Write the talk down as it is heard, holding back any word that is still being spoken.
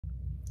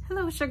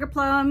Sugar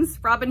Plums.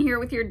 Robin here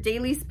with your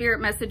daily spirit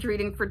message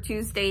reading for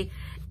Tuesday,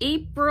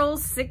 April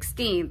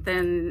 16th,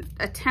 and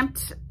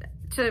attempt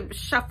to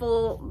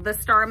shuffle the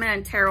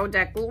Starman Tarot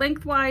deck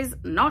lengthwise,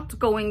 not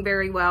going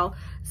very well.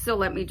 So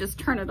let me just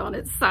turn it on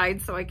its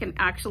side so I can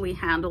actually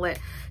handle it.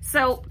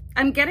 So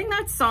I'm getting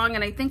that song,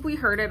 and I think we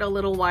heard it a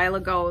little while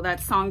ago,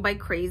 that song by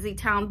Crazy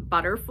Town,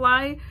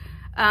 Butterfly.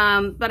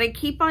 But I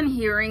keep on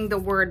hearing the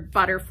word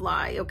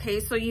butterfly, okay?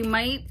 So you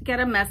might get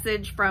a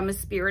message from a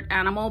spirit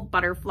animal,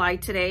 butterfly,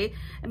 today.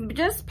 And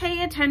just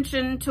pay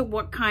attention to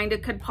what kind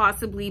it could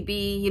possibly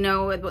be, you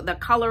know, the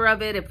color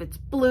of it, if it's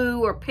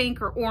blue or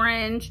pink or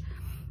orange,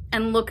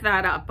 and look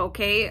that up,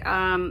 okay?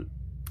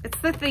 It's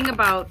the thing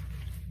about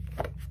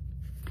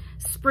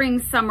spring,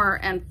 summer,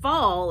 and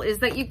fall is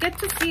that you get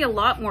to see a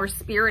lot more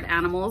spirit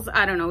animals.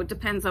 I don't know, it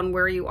depends on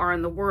where you are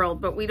in the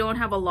world, but we don't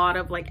have a lot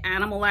of like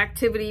animal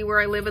activity where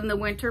I live in the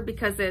winter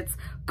because it's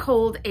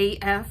cold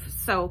AF.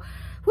 So,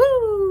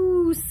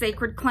 woo,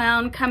 sacred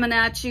clown coming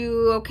at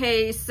you,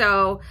 okay?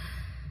 So,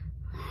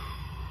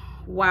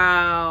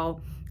 wow,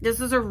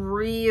 this is a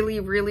really,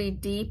 really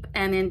deep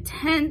and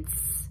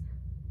intense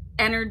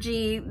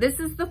energy. This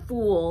is the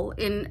Fool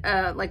in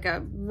like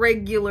a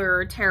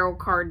regular tarot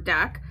card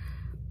deck.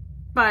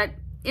 But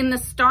in the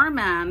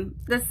Starman,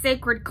 the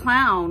Sacred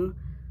Clown,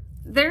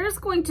 there's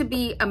going to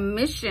be a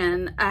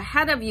mission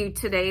ahead of you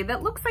today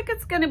that looks like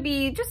it's going to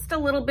be just a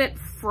little bit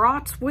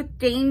fraught with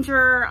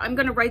danger. I'm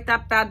going to write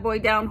that bad boy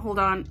down. Hold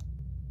on.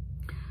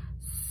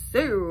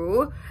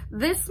 So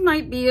this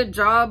might be a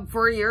job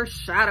for your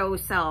shadow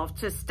self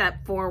to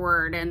step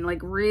forward and like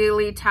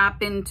really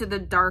tap into the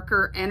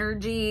darker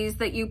energies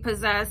that you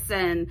possess.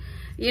 And,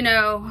 you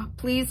know,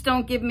 please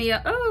don't give me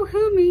a, oh,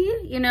 who me?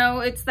 You know,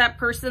 it's that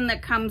person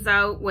that comes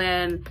out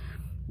when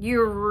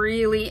you're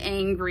really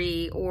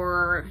angry,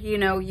 or, you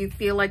know, you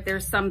feel like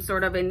there's some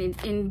sort of an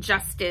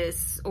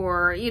injustice,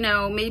 or, you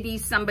know, maybe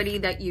somebody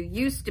that you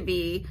used to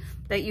be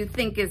that you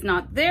think is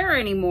not there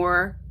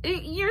anymore,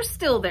 you're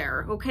still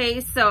there,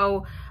 okay?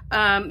 So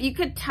you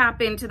could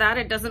tap into that.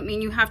 It doesn't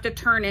mean you have to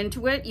turn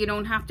into it. You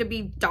don't have to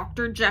be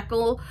Dr.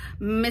 Jekyll,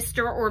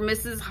 Mr. or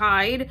Mrs.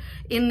 Hyde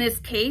in this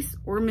case,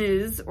 or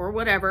Ms. or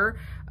whatever.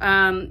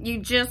 You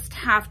just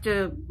have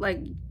to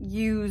like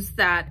use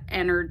that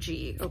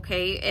energy,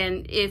 okay?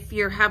 And if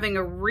you're having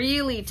a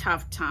really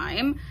tough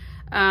time,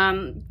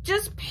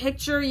 just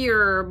picture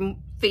your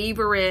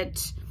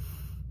favorite,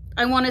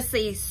 I want to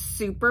say,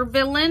 super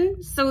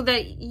villain, so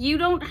that you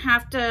don't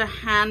have to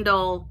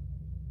handle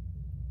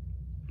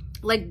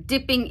like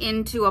dipping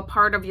into a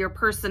part of your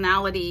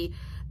personality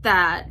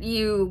that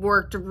you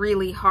worked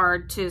really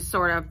hard to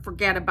sort of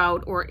forget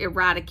about or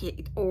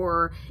eradicate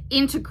or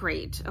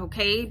integrate,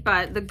 okay?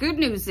 But the good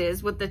news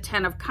is with the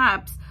 10 of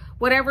Cups,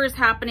 whatever is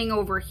happening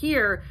over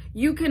here,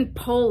 you can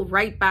pull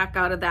right back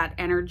out of that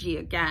energy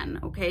again,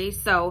 okay?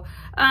 So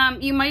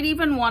you might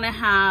even want to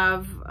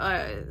have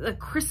a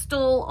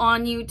crystal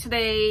on you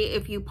today,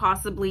 if you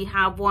possibly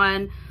have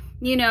one,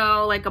 you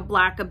know, like a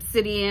black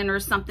obsidian or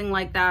something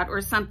like that,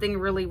 or something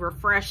really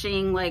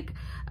refreshing. Like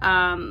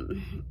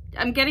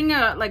I'm getting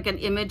like an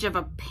image of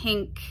a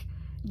pink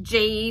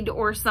jade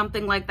or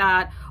something like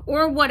that,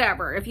 or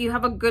whatever. If you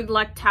have a good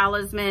luck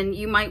talisman,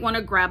 you might want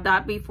to grab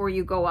that before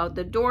you go out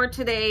the door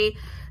today,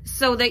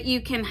 so that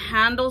you can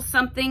handle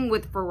something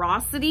with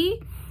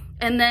ferocity,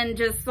 and then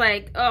just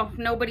like, oh,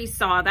 nobody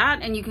saw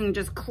that, and you can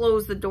just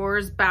close the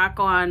doors back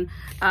on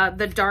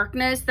the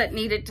darkness that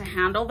needed to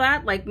handle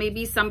that. Like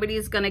maybe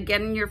somebody's gonna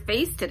get in your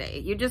face today.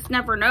 You just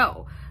never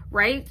know,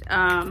 right?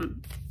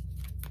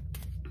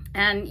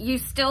 And you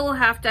still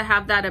have to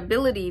have that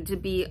ability to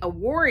be a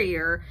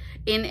warrior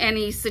in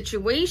any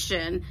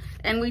situation.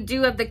 And we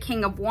do have the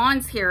King of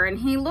Wands here, and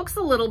he looks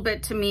a little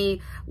bit to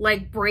me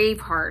like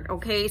Braveheart,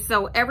 okay?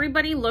 So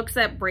everybody looks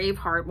at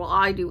Braveheart, well,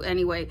 I do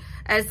anyway,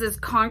 as this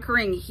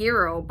conquering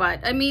hero.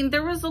 But I mean,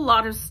 there was a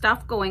lot of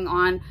stuff going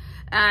on,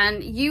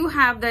 and you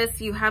have this,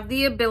 you have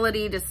the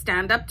ability to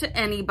stand up to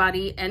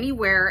anybody,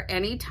 anywhere,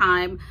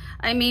 anytime.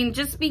 I mean,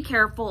 just be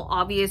careful,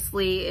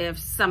 obviously, if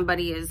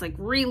somebody is like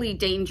really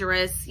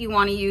dangerous. You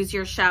want to use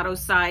your shadow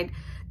side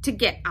to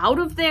get out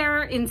of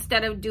there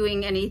instead of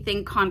doing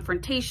anything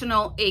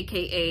confrontational,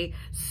 aka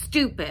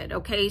stupid,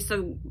 okay?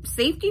 So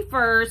safety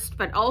first,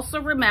 but also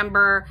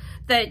remember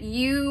that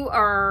you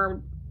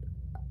are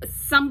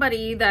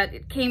somebody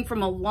that came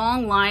from a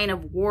long line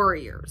of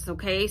warriors,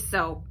 okay?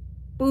 So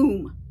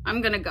boom,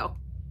 I'm gonna go.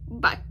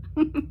 Bye.